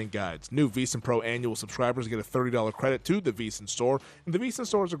Bowl betting guides. New VSiN Pro annual subscribers get a $30 credit to the VSiN store. And the VSiN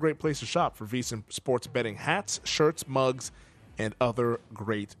store is a great place to shop for VSiN sports betting hats, shirts, mugs, and other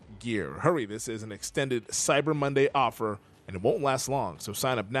great gear. Hurry, this is an extended Cyber Monday offer, and it won't last long. So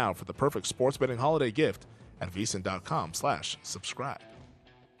sign up now for the perfect sports betting holiday gift at vsin.com/subscribe.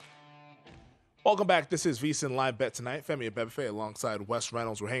 Welcome back. This is VSiN Live Bet Tonight. Femi Abebefe alongside Wes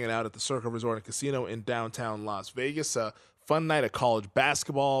Reynolds. We're hanging out at the Circa Resort and Casino in downtown Las Vegas. Fun night of college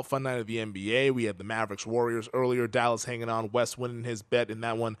basketball, fun night of the NBA. We had the Mavericks Warriors earlier. Dallas hanging on. Wes winning his bet in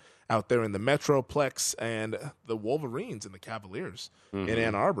that one out there in the Metroplex. And the Wolverines and the Cavaliers in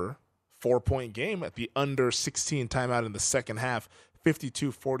Ann Arbor. 4-point game at the under 16 timeout in the second half.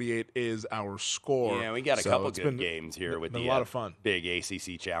 52-48 is our score. Yeah, we got a couple good games here with the a lot of fun. Big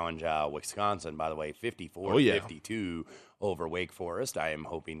ACC Challenge. Wisconsin, by the way, 54-52 over Wake Forest. I am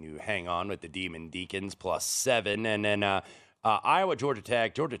hoping to hang on with the Demon Deacons +7. And then Iowa, Georgia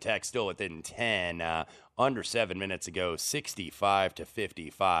Tech. Georgia Tech still within 10. Under 7 minutes ago,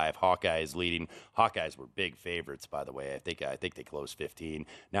 65-55. Hawkeyes leading. Hawkeyes were big favorites, by the way. I think they closed 15.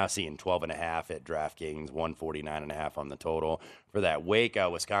 Now seeing 12.5 at DraftKings, 149.5 on the total for that Wake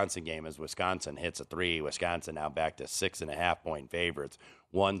Wisconsin game. As Wisconsin hits a 3, Wisconsin now back to 6.5-point favorites,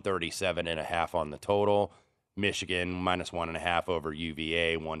 137.5 on the total. Michigan -1.5 over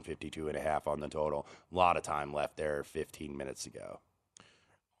UVA, 152.5 on the total. A lot of time left there, 15 minutes to go.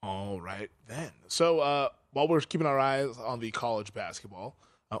 All right, then. So while we're keeping our eyes on the college basketball,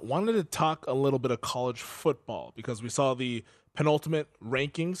 wanted to talk a little bit of college football because we saw the penultimate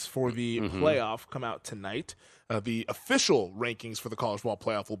rankings for the playoff come out tonight. The official rankings for the college football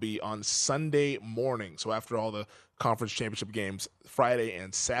playoff will be on Sunday morning. So after all the conference championship games Friday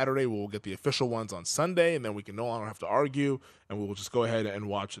and Saturday, we'll get the official ones on Sunday, and then we can no longer have to argue, and we will just go ahead and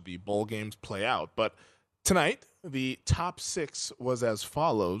watch the bowl games play out. But tonight, the top 6 was as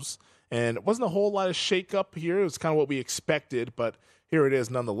follows, and it wasn't a whole lot of shakeup here. It was kind of what we expected, but here it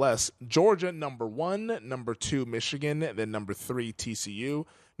is nonetheless. Georgia, number 1, number 2, Michigan, then number 3, TCU,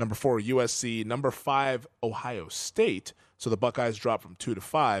 number 4, USC, number 5, Ohio State. So the Buckeyes dropped from 2 to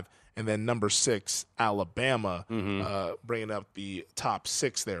 5, and then number 6, Alabama, bringing up the top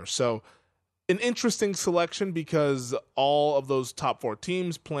 6 there. So an interesting selection because all of those top 4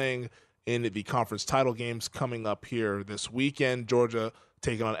 teams playing in the conference title games coming up here this weekend. Georgia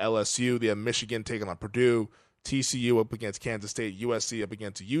taking on LSU. They have Michigan taking on Purdue. TCU up against Kansas State. USC up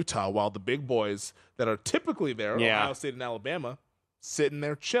against Utah. While the big boys that are typically there, Ohio State and Alabama, sitting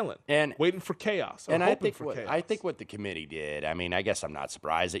there chilling and waiting for chaos. And I think what the committee did, I mean, I guess I'm not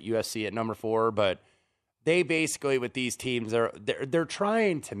surprised at USC at number 4, but they basically with these teams, they're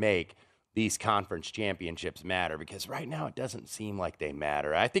trying to make these conference championships matter, because right now it doesn't seem like they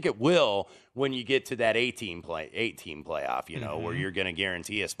matter. I think it will when you get to that 8-team playoff, where you're going to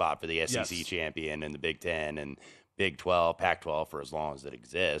guarantee a spot for the SEC champion and the Big Ten and Big 12, Pac-12 for as long as it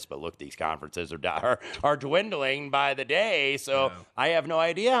exists. But look, these conferences are dwindling by the day, so I have no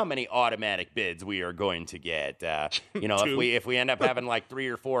idea how many automatic bids we are going to get. If we end up having like 3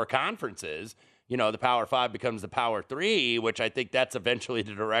 or 4 conferences, the Power 5 becomes the Power 3, which I think that's eventually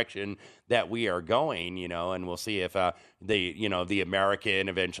the direction that we are going, and we'll see if the American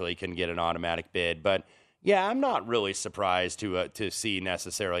eventually can get an automatic bid. But yeah, I'm not really surprised to see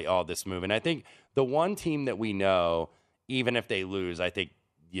necessarily all this move. And I think the one team that we know, even if they lose, I think,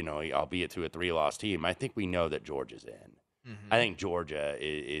 albeit to a 3-loss team, I think we know that Georgia's in. I think Georgia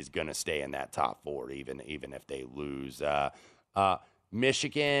is going to stay in that top 4, even if they lose.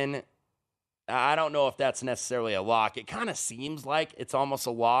 Michigan, I don't know if that's necessarily a lock. It kind of seems like it's almost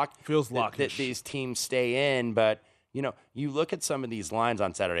a lock. Feels lockish. That these teams stay in, but you look at some of these lines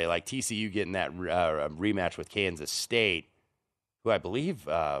on Saturday, like TCU getting that rematch with Kansas State, who I believe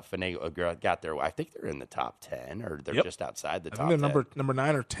Finagle got there. I think they're in the top 10, or they're just outside the top 10. They're number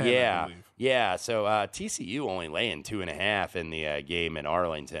 9 or 10. Yeah, I believe. yeah. So TCU only laying 2.5 in the game in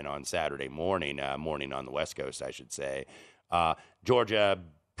Arlington on Saturday morning on the West Coast, I should say. Georgia,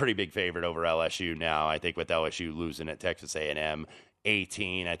 pretty big favorite over LSU now. I think with LSU losing at Texas A&M,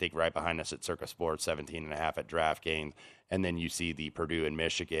 18, I think right behind us at Circa Sports, 17.5 at DraftKings, and then you see the Purdue and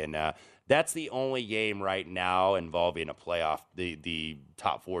Michigan. That's the only game right now involving a playoff, the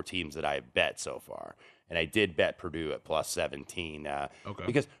top 4 teams that I've bet so far. And I did bet Purdue at plus 17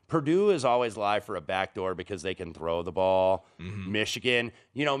 because Purdue is always live for a backdoor because they can throw the ball. Michigan,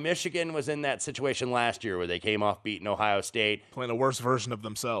 Michigan was in that situation last year where they came off beating Ohio State. Playing a worse version of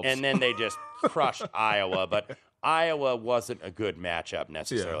themselves. And then they just crushed Iowa. But Iowa wasn't a good matchup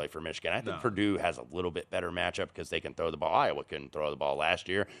necessarily for Michigan. I think Purdue has a little bit better matchup because they can throw the ball. Iowa couldn't throw the ball last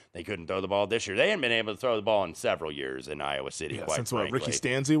year. They couldn't throw the ball this year. They hadn't been able to throw the ball in several years in Iowa City, quite since frankly. Ricky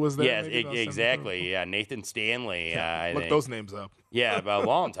Stanzi was there? Yeah, exactly. Yeah, Nathan Stanley. Look those names up. Yeah, about a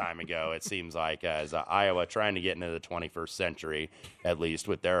long time ago, it seems like, as Iowa trying to get into the 21st century, at least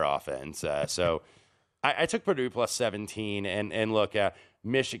with their offense. So I took Purdue plus 17, and look,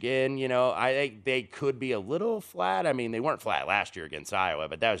 Michigan, I think they could be a little flat. I mean, they weren't flat last year against Iowa,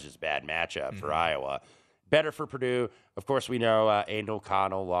 but that was just a bad matchup for Iowa. Better for Purdue. Of course, we know Aiden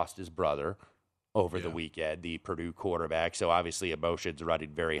O'Connell lost his brother over the weekend, the Purdue quarterback, so obviously emotions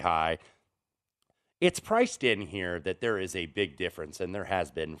running very high. It's priced in here that there is a big difference, and there has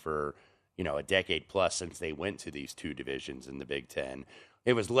been for, a decade plus since they went to these 2 divisions in the Big Ten.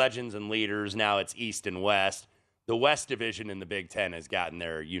 It was legends and leaders. Now it's East and West. The West Division in the Big Ten has gotten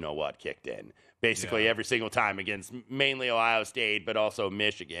their you-know-what kicked in. Basically every single time against mainly Ohio State, but also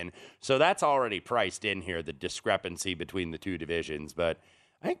Michigan. So that's already priced in here, the discrepancy between the 2 divisions. But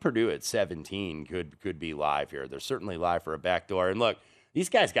I think Purdue at 17 could be live here. They're certainly live for a backdoor. And look, these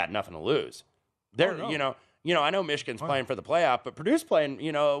guys got nothing to lose. They're, I know Michigan's playing for the playoff, but Purdue's playing,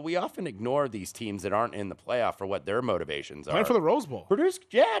 we often ignore these teams that aren't in the playoff for what their motivations are. Playing for the Rose Bowl. Purdue's,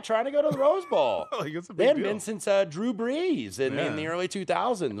 trying to go to the Rose Bowl. It's a big they hadn't deal. been since Drew Brees in the early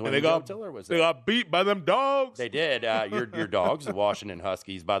 2000s when Joe Tiller was there. They got beat by them dogs. They did. Your dogs, the Washington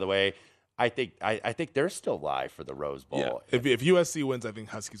Huskies, by the way, I think they're still live for the Rose Bowl. Yeah. If USC wins, I think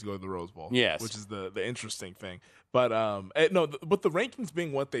Huskies go to the Rose Bowl. Yes. Which is the interesting thing. But with the rankings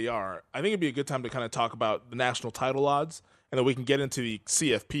being what they are, I think it'd be a good time to kind of talk about the national title odds, and then we can get into the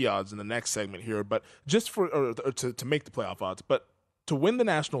CFP odds in the next segment here. But just to make the playoff odds, but to win the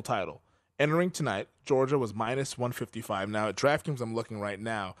national title, entering tonight, Georgia was minus 155. Now at DraftKings, I'm looking right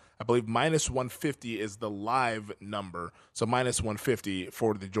now, I believe minus 150 is the live number. So minus 150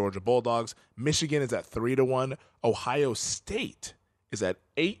 for the Georgia Bulldogs. Michigan is at 3-1. Ohio State is at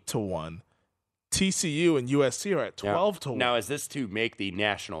 8-1. TCU and USC are at 12-1. Now, is this to make the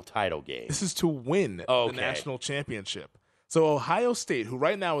national title game? This is to win the national championship. So Ohio State, who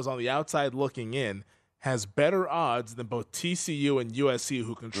right now is on the outside looking in, has better odds than both TCU and USC,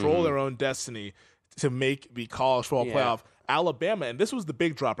 who control their own destiny to make the college football playoff. Alabama, and this was the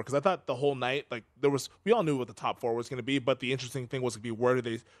big dropper because I thought the whole night, we all knew what the top 4 was going to be, but the interesting thing was to be where do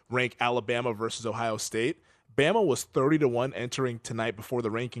they rank Alabama versus Ohio State. Bama was 30-1 entering tonight before the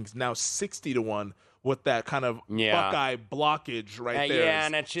rankings, now 60-1 with that kind of Buckeye blockage right there. Yeah,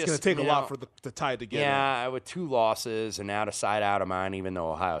 and it's going to take a lot for the tie together. Yeah, with 2 losses and out of sight, out of mind, even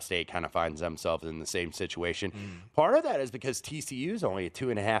though Ohio State kind of finds themselves in the same situation. Part of that is because TCU is only a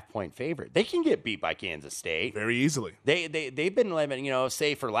 2.5-point favorite. They can get beat by Kansas State very easily. They've been living,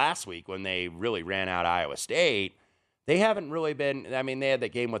 say for last week when they really ran out Iowa State. they haven't really been. I mean, they had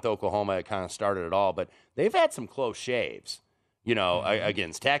that game with Oklahoma that kind of started it all, but they've had some close shaves. You know,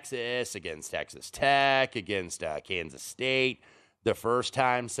 against Texas, against Texas Tech, against Kansas State the first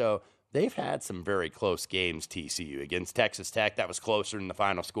time. So they've had some very close games, TCU. Against Texas Tech, that was closer than the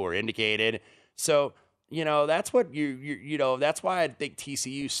final score indicated. So, you know, that's what you know, that's why I think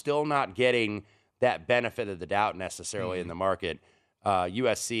TCU's still not getting that benefit of the doubt necessarily in the market.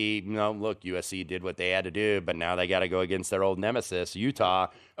 USC, look, USC did what they had to do, but now they got to go against their old nemesis, Utah,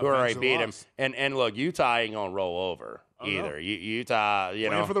 who already beat them. And look, Utah ain't going to roll over either. Utah,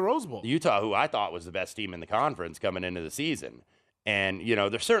 Playing for the Rose Bowl. Utah, who I thought was the best team in the conference coming into the season. And, you know,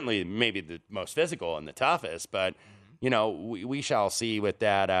 they're certainly maybe the most physical and the toughest, but, you know, we shall see with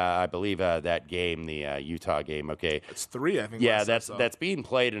that, I believe, that game, the Utah game, okay. It's 3, I think. Yeah, that's being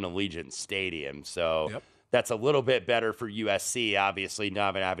played in Allegiant Stadium, so that's a little bit better for USC, obviously,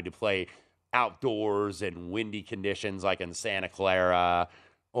 not having to play outdoors in windy conditions like in Santa Clara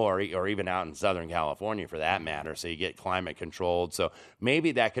or even out in Southern California for that matter, so you get climate controlled. So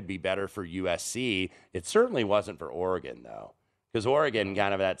maybe that could be better for USC. It certainly wasn't for Oregon, though, because Oregon,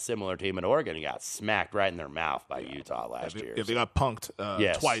 kind of that similar team in Oregon, got smacked right in their mouth by Utah last year. Yeah, they got punked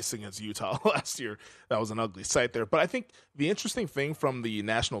twice against Utah last year. That was an ugly sight there. But I think the interesting thing from the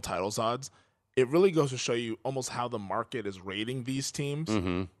national titles odds, it really goes to show you almost how the market is rating these teams,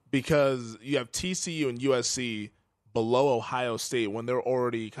 because you have TCU and USC below Ohio State when they're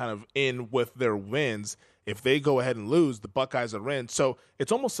already kind of in with their wins. If they go ahead and lose, the Buckeyes are in. So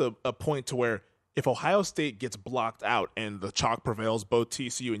it's almost a point to where if Ohio State gets blocked out and the chalk prevails, both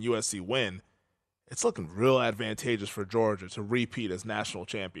TCU and USC win, it's looking real advantageous for Georgia to repeat as national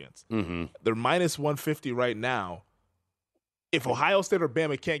champions. They're minus 150 right now. If Ohio State or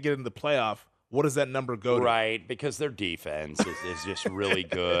Bama can't get into the playoff, what does that number go to? Right, because their defense is just really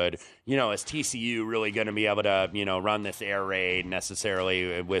good. You know, is TCU really going to be able to, you know, run this air raid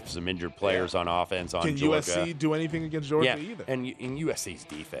necessarily with some injured players on offense on Georgia? Can USC do anything against Georgia either? And in USC's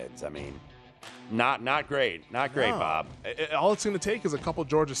defense, I mean, not great. Not great, Bob. All it's going to take is a couple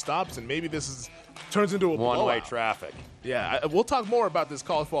Georgia stops, and maybe this turns into a one-way traffic. Yeah, we'll talk more about this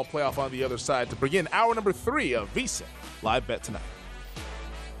college football playoff on the other side to begin hour number 3 of VSiN Live Bet Tonight.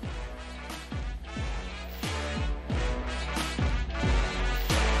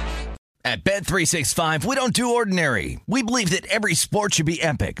 At Bet365, we don't do ordinary. We believe that every sport should be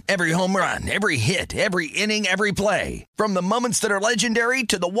epic. Every home run, every hit, every inning, every play. From the moments that are legendary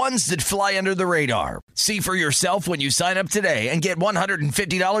to the ones that fly under the radar. See for yourself when you sign up today and get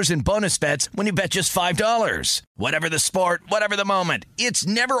 $150 in bonus bets when you bet just $5. Whatever the sport, whatever the moment, it's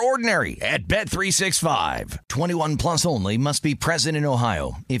never ordinary at Bet365. 21 plus only. Must be present in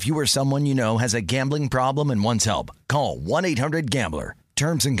Ohio. If you or someone you know has a gambling problem and wants help, call 1-800-GAMBLER.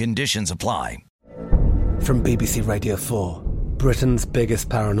 Terms and conditions apply. From BBC Radio 4, Britain's biggest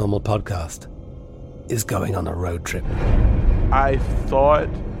paranormal podcast is going on a road trip. I thought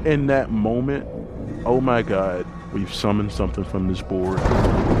in that moment, oh my God, we've summoned something from this board.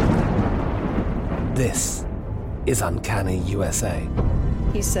 This is Uncanny USA.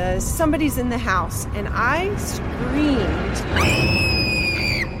 He says, somebody's in the house, and I screamed.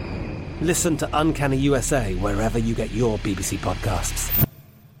 Listen to Uncanny USA wherever you get your BBC podcasts,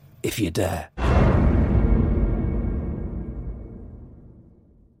 if you dare.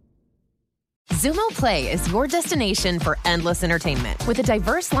 Xumo Play is your destination for endless entertainment. With a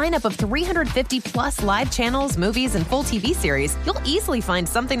diverse lineup of 350-plus live channels, movies, and full TV series, you'll easily find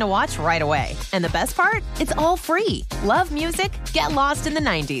something to watch right away. And the best part? It's all free. Love music? Get lost in the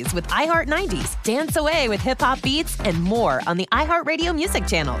 90s with iHeart 90s, dance away with hip-hop beats, and more on the iHeartRadio music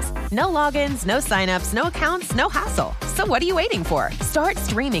channels. No logins, no signups, no accounts, no hassle. So what are you waiting for? Start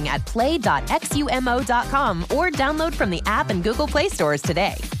streaming at play.xumo.com or download from the app and Google Play stores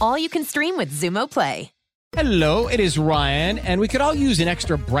today. All you can stream with Xumo Play. Hello, it is Ryan, and we could all use an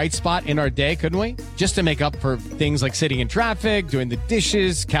extra bright spot in our day, couldn't we? Just to make up for things like sitting in traffic, doing the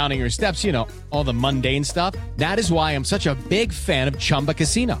dishes, counting your steps, you know, all the mundane stuff. That is why I'm such a big fan of Chumba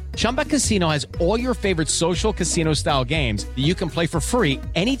Casino. Chumba Casino has all your favorite social casino-style games that you can play for free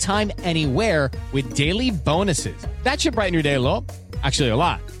anytime, anywhere with daily bonuses. That should brighten your day a little. Actually, a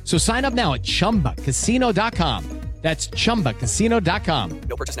lot. So sign up now at ChumbaCasino.com. That's ChumbaCasino.com.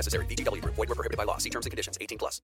 No purchase necessary. VGW Group. Void where prohibited by law. See terms and conditions. 18+.